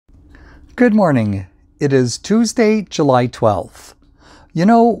Good morning. It is Tuesday, July 12th. You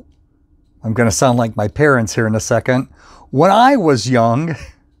know, I'm going to sound like my parents here in a second. When I was young,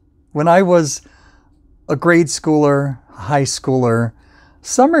 when I was a grade schooler, high schooler,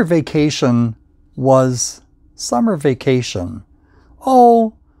 summer vacation was summer vacation.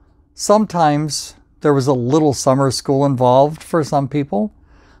 Oh, sometimes there was a little summer school involved for some people,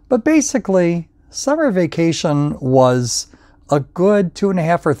 but basically, summer vacation was a good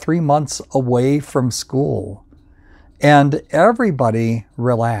 2.5 or 3 months away from school. And everybody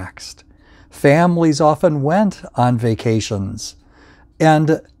relaxed. Families often went on vacations.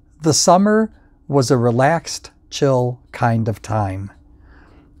 And the summer was a relaxed, chill kind of time.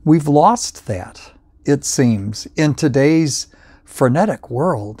 We've lost that, it seems, in today's frenetic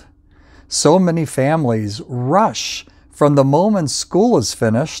world. So many families rush from the moment school is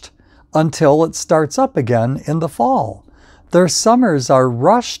finished until it starts up again in the fall. Their summers are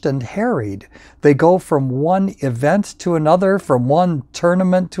rushed and harried. They go from one event to another, from one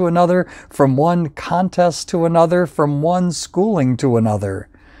tournament to another, from one contest to another, from one schooling to another.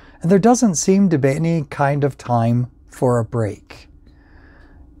 And there doesn't seem to be any kind of time for a break.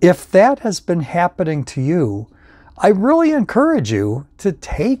 If that has been happening to you, I really encourage you to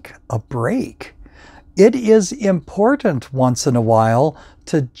take a break. It is important once in a while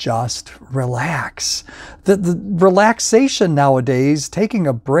to just relax. The relaxation nowadays, taking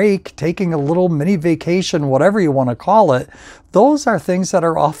a break, taking a little mini vacation, whatever you want to call it, those are things that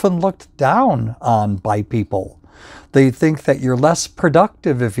are often looked down on by people. They think that you're less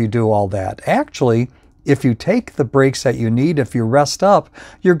productive if you do all that. Actually, if you take the breaks that you need, if you rest up,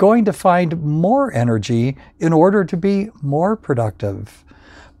 you're going to find more energy in order to be more productive.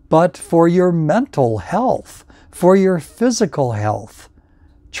 But for your mental health, for your physical health,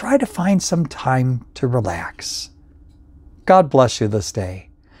 try to find some time to relax. God bless you this day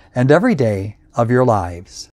and every day of your lives.